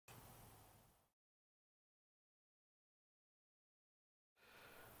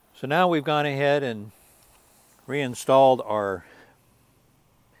So now we've gone ahead and reinstalled our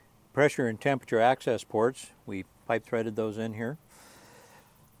pressure and temperature access ports. We pipe threaded those in here.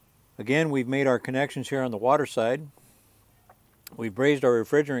 Again, we've made our connections here on the water side. We've brazed our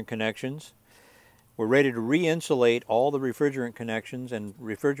refrigerant connections. We're ready to re-insulate all the refrigerant connections and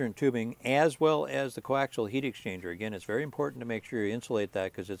refrigerant tubing, as well as the coaxial heat exchanger. Again, it's very important to make sure you insulate that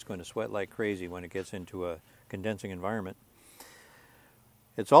because it's going to sweat like crazy when it gets into a condensing environment.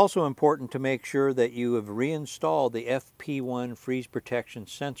 It's also important to make sure that you have reinstalled the FP1 freeze protection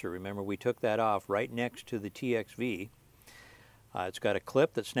sensor. Remember, we took that off right next to the TXV. It's got a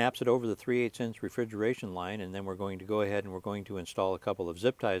clip that snaps it over the 3/8" refrigeration line, and then we're going to go ahead and we're going to install a couple of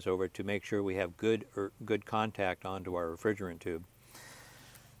zip ties over it to make sure we have good contact onto our refrigerant tube,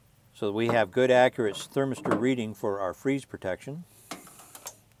 so that we have good accurate thermistor reading for our freeze protection.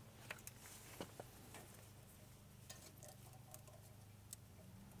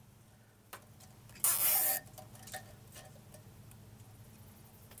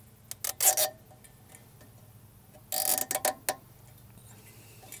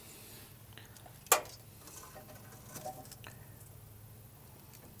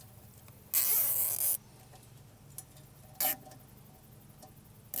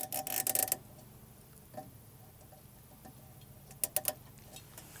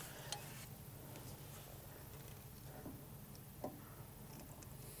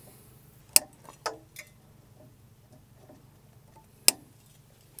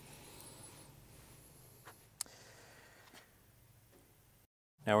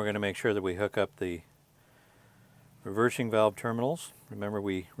 Now we're going to make sure that we hook up the reversing valve terminals. Remember,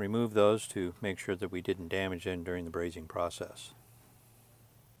 we removed those to make sure that we didn't damage them during the brazing process.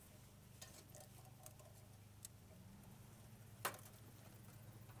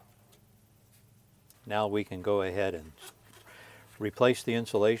 Now we can go ahead and replace the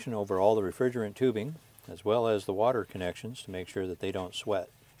insulation over all the refrigerant tubing, as well as the water connections, to make sure that they don't sweat.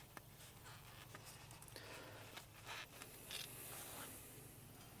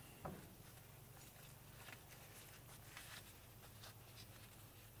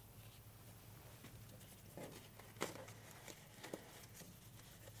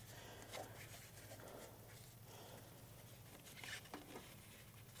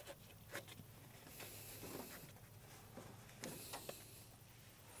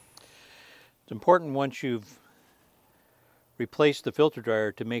 It's important, once you've replaced the filter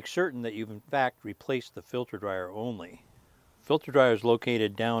dryer, to make certain that you've in fact replaced the filter dryer only. Filter dryer is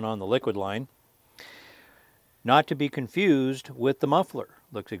located down on the liquid line, not to be confused with the muffler.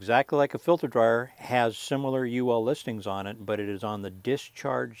 Looks exactly like a filter dryer, has similar UL listings on it, but it is on the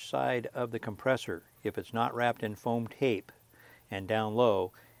discharge side of the compressor. If it's not wrapped in foam tape and down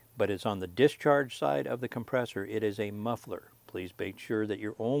low, but it's on the discharge side of the compressor, it is a muffler. Please make sure that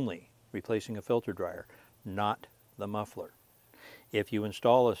you're only replacing a filter dryer, not the muffler. If you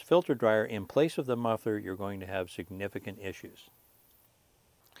install a filter dryer in place of the muffler, you're going to have significant issues.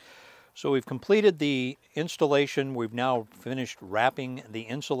 So we've completed the installation. We've now finished wrapping the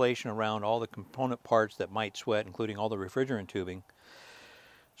insulation around all the component parts that might sweat, including all the refrigerant tubing.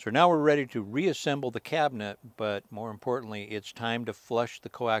 So now we're ready to reassemble the cabinet, but more importantly, it's time to flush the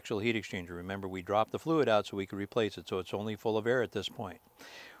coaxial heat exchanger. Remember, we dropped the fluid out so we could replace it, so it's only full of air at this point.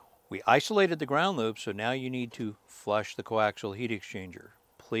 We isolated the ground loop, so now you need to flush the coaxial heat exchanger.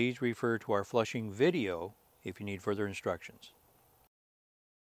 Please refer to our flushing video if you need further instructions.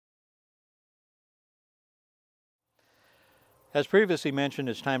 As previously mentioned,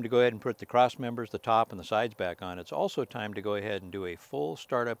 it's time to go ahead and put the cross members, the top and the sides back on. It's also time to go ahead and do a full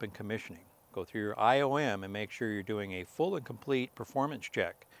startup and commissioning. Go through your IOM and make sure you're doing a full and complete performance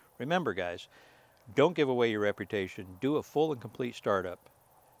check. Remember, guys, don't give away your reputation. Do a full and complete startup.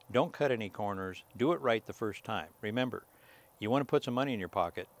 Don't cut any corners. Do it right the first time. Remember, you want to put some money in your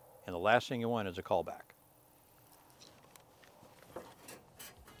pocket, and the last thing you want is a callback.